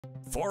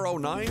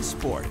409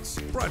 Sports,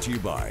 brought to you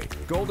by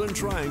Golden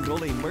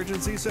Triangle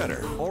Emergency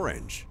Center,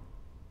 Orange.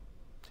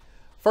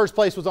 First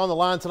place was on the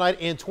line tonight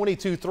in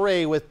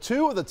 22-3 with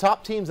two of the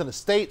top teams in the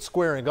state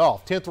squaring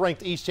off. 10th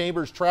ranked East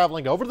Chambers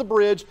traveling over the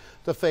bridge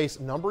to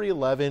face number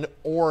 11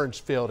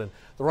 Orangefield. And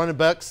the Running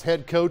Bucks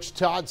head coach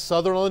Todd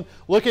Sutherland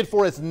looking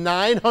for his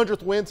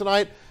 900th win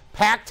tonight.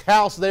 Packed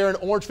house there in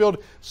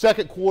Orangefield,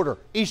 second quarter.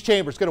 East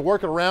Chambers going to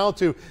work it around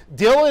to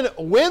Dylan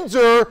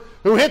Windsor,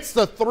 who hits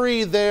the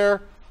three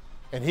there,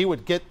 and he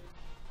would get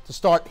to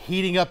start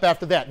heating up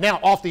after that. Now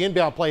off the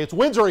inbound play, it's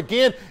Windsor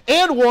again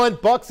and one.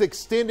 Bucks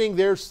extending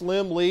their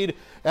slim lead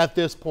at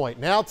this point.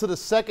 Now to the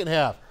second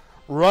half.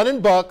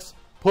 Running Bucks,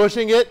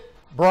 pushing it.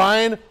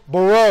 Brian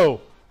Barreau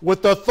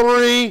with the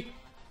three.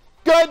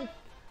 Good.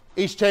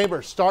 East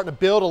Chambers starting to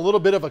build a little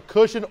bit of a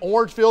cushion.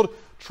 Orangefield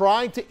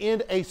trying to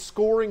end a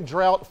scoring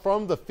drought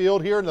from the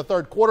field here in the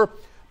third quarter.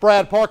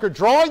 Brad Parker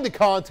drawing the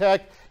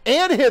contact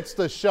and hits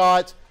the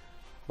shot.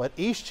 But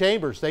East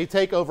Chambers, they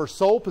take over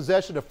sole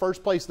possession of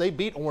first place. They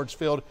beat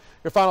Orangefield.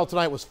 Your final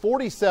tonight was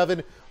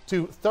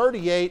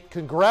 47-38.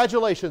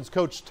 Congratulations,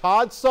 Coach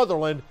Todd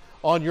Sutherland,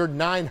 on your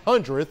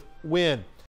 900th win.